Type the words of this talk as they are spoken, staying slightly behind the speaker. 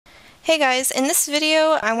Hey guys, in this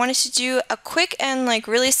video I wanted to do a quick and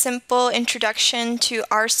really simple introduction to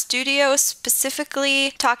RStudio,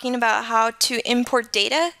 specifically talking about how to import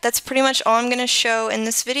data. That's pretty much all I'm going to show in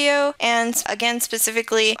this video, and again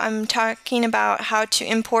specifically I'm talking about how to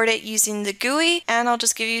import it using the GUI, and I'll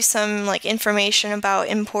just give you some information about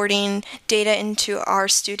importing data into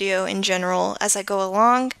RStudio in general as I go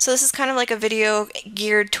along. So this is kind of like a video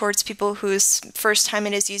geared towards people whose first time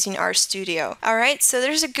it is using RStudio. Alright, so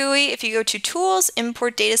there's a GUI. If you go to Tools,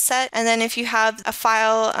 Import Dataset, and then if you have a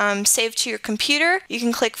file saved to your computer, you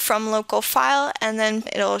can click From Local File, and then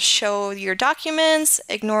it'll show your documents,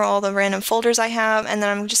 ignore all the random folders I have, and then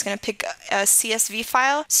I'm just going to pick a CSV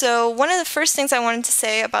file. So one of the first things I wanted to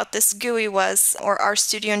say about this GUI was, or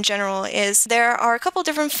RStudio in general, is there are a couple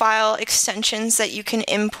different file extensions that you can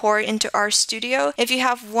import into RStudio. If you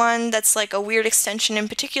have one that's like a weird extension in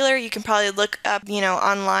particular, you can probably look up,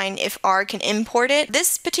 online if R can import it.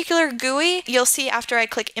 This particular GUI, you'll see after I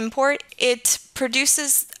click import, it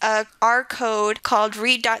produces a R code called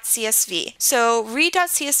read.csv. So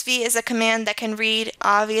read.csv is a command that can read,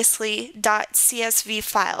 obviously, .csv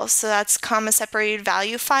files. So that's comma separated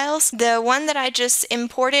value files. The one that I just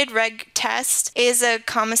imported, reg test, is a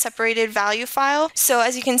comma separated value file. So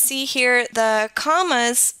as you can see here, the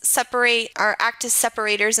commas act as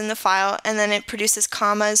separators in the file, and then it produces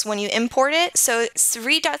commas when you import it. So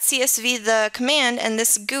read.csv, the command, and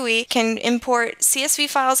this GUI can import CSV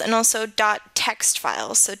files and also .text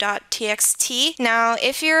files, so .txt. Now,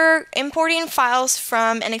 if you're importing files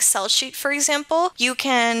from an Excel sheet, for example, you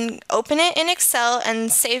can open it in Excel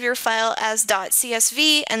and save your file as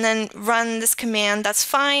 .csv and then run this command. That's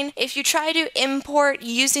fine. If you try to import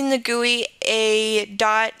using the GUI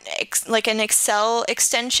an Excel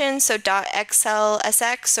extension, so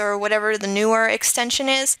 .xlsx or whatever the newer extension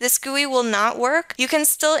is, this GUI will not work. You can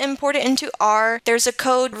still import it into R. There's a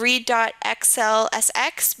code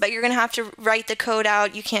read.xlsx, but you're going to have to write the code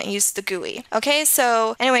out. You can't use the GUI. Okay,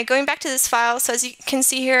 so anyway, going back to this file, so as you can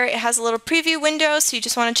see here, it has a little preview window, so you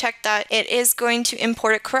just want to check that it is going to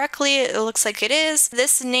import it correctly. It looks like it is.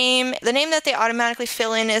 This name, the name that they automatically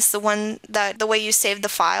fill in is the way you save the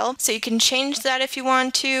file. So you can change that if you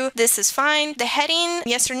want to. This is fine. The heading,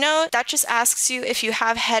 yes or no, that just asks you if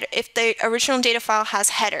if the original data file has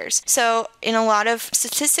headers. So in a lot of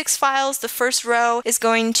statistics files, the first row is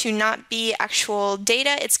going to not be actual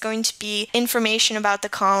data. It's going to be information about the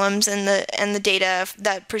columns and the data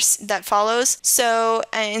that follows. So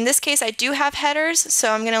in this case, I do have headers,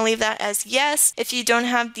 so I'm going to leave that as yes. If you don't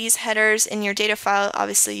have these headers in your data file,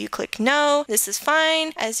 obviously you click no. This is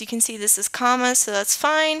fine. As you can see, this is comma, so that's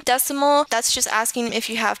fine. Decimal, that's just asking if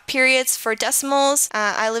you have periods for decimals.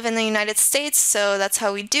 I live in the United States, so that's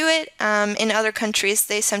how we do it. In other countries,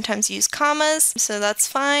 they sometimes use commas, so that's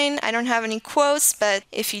fine. I don't have any quotes, but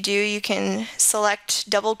if you do, you can select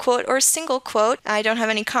double quote or single quote. I don't have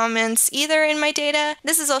any comments either in my data.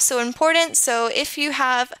 This is also important. So if you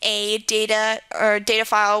have a data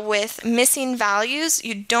file with missing values,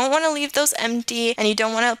 you don't want to leave those empty, and you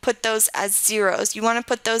don't want to put those as zeros. You want to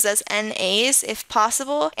put those as NAs if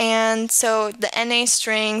possible. And so the NA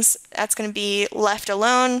strings, that's going to be left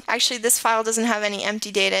alone. Actually, this file doesn't have any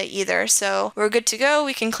empty data either, so we're good to go.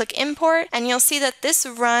 We can click import, and you'll see that this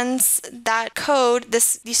runs that code,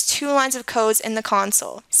 these two lines of codes in the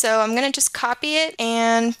console. So I'm going to just copy it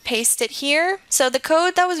and paste it here. So the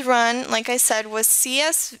code that was run, like I said, was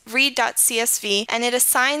read.csv, and it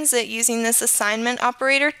assigns it using this assignment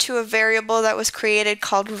operator to a variable that was created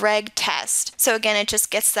called reg test. So again, it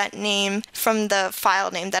just gets that name from the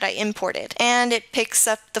file name that I imported, and it picks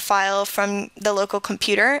up the file from the local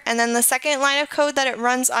computer. And then the second line of code that it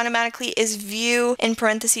runs automatically is view in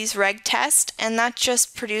parentheses reg test, and that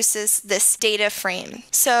just produces this data frame.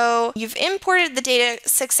 So you've imported the data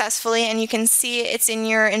successfully, and you can see it's in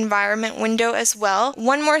your environment window as well.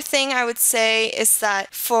 One more thing I would say is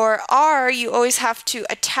that for R, you always have to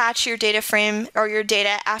attach your data frame or your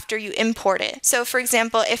data after you import it. So for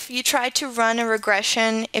example, if you try to run a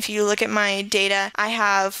regression, if you look at my data, I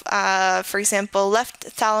have, for example, left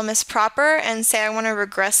thalamus proper, and say I want to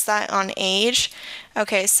regress that on age.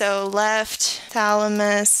 Okay, so left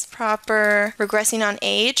thalamus proper regressing on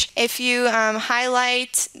age. If you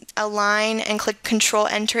highlight a line and click Control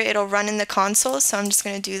Enter, it'll run in the console. So I'm just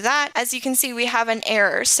going to do that. As you can see, we have an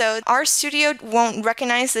error. So RStudio won't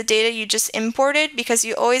recognize the data you just imported, because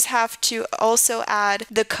you always have to also add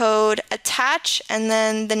the code attach and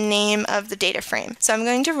then the name of the data frame. So I'm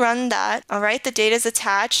going to run that. All right, the data is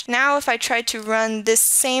attached. Now if I try to run this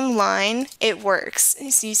same line, it works.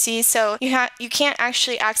 As you see, so you can't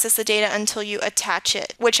actually access the data until you attach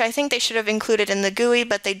it, which I think they should have included in the GUI,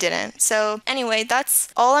 but they didn't. So anyway, that's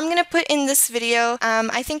all I'm gonna put in this video.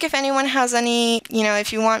 I think if anyone has any,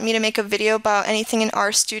 if you want me to make a video about anything in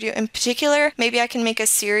RStudio in particular, maybe I can make a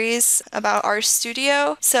series about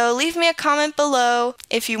RStudio. So leave me a comment below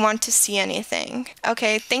if you want to see anything.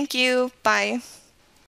 Okay, thank you. Bye.